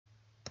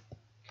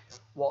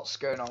What's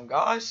going on,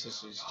 guys?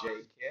 This is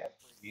Jake here,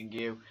 bringing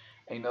you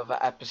another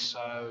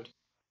episode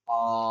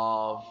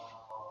of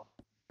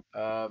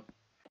uh,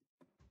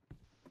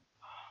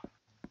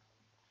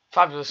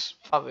 Fabulous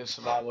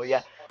Survival.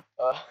 Yeah,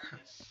 I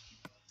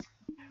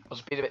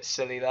was being a bit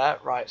silly there.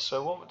 Right,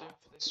 so what we're doing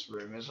for this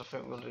room is I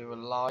think we'll do a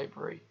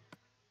library.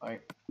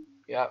 Right,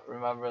 yeah,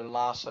 remember in the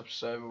last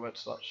episode we went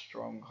to that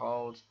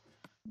stronghold.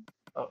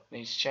 Oh,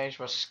 need to change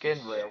my skin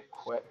real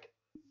quick.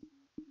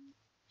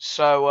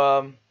 So,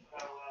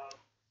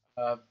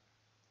 uh,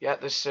 yeah,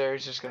 this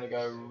series is going to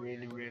go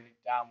really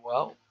damn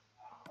well.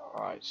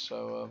 Alright,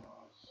 so,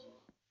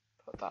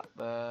 put that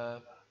there,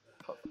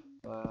 put that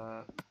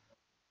there.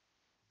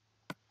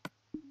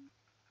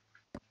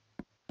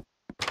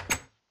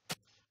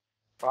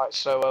 Right,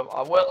 so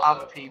I will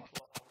have people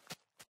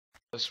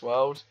in this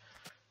world,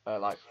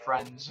 like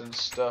friends and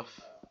stuff.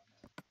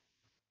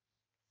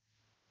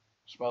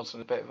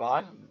 Smelting a bit of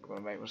iron. I'm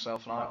gonna make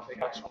myself an iron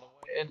pickaxe when I'm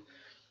waiting.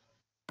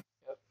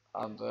 Yep.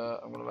 And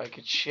I'm gonna make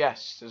a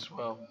chest as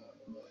well.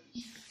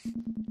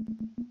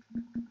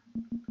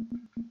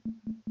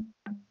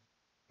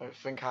 I don't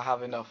think I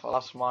have enough. I'll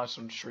have to mine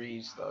some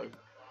trees though.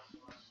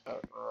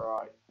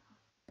 Right.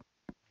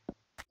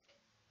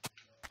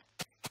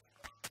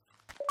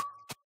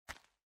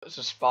 There's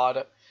a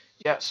spider.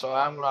 Yeah, so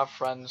I am gonna have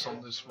friends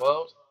on this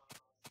world.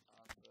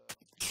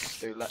 And,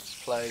 do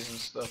let's plays and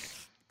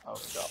stuff.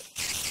 Oh god.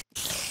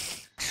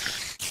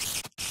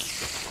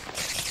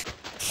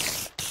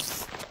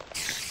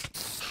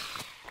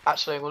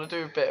 Actually, I'm gonna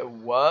do a bit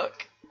of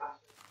work.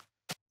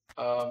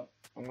 I'm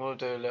gonna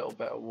do a little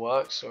bit of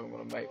work, so I'm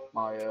gonna make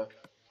my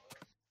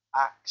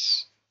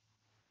axe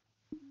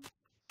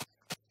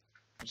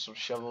and some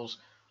shovels.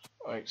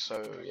 Right,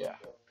 so yeah.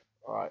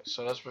 Alright,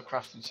 so that's my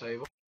crafting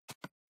table.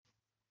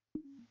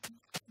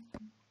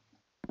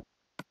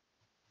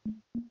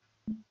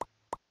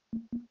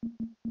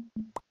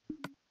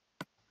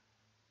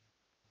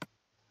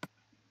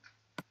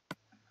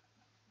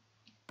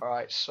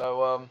 Alright,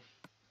 so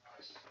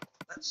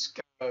let's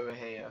go over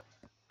here.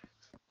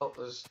 Oh,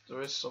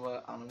 there is some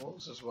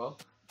animals as well.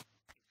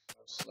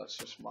 So let's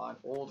just mine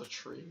all the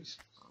trees.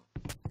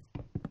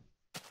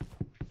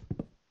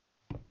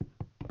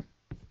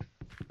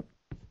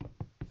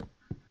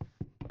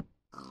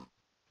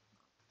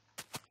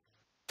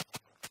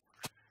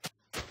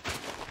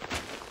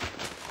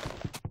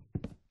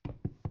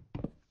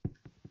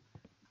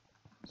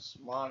 Let's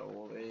mine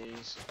all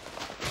these.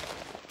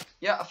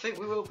 Yeah, I think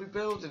we will be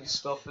building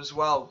stuff as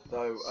well,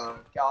 though,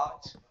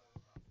 guys.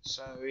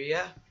 So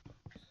yeah,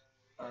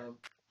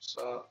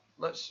 so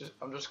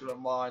I'm just gonna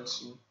mine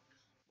some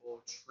more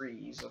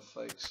trees, I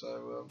think.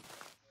 So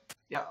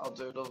yeah, I'll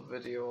do another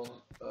video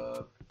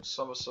on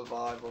summer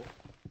survival.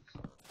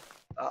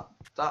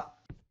 That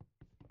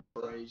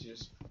for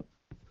ages.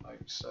 Like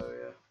so,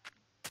 yeah.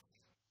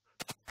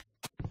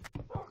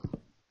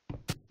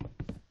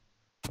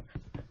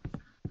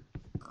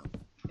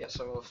 Yeah,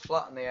 so we'll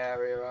flatten the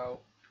area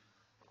out.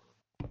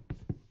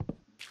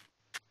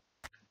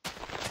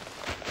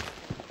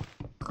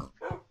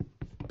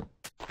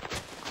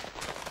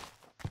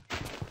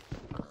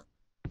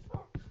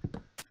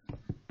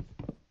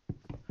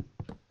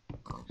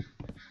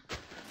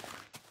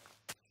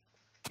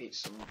 Eat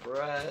some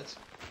bread.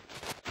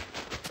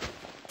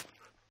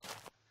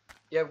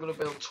 Yeah, we're gonna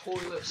build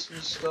toilets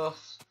and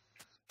stuff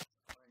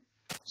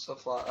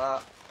like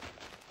that. I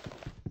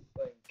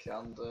think,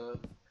 and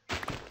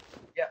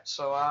yeah,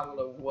 so I'm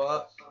gonna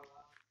work.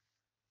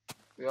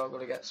 We are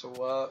gonna get to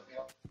work.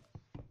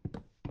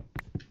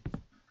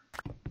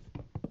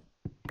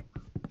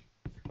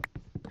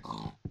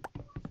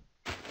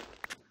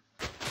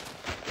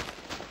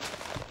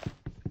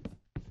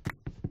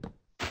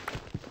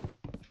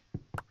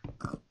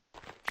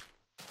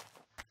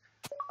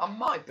 I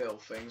might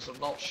build things, I'm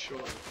not sure.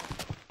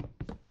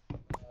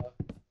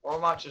 Or I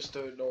might just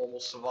do normal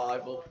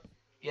survival.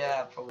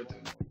 Yeah, probably do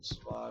normal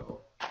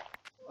survival.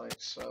 Like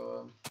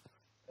so,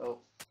 oh,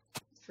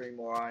 3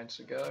 more iron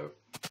to go.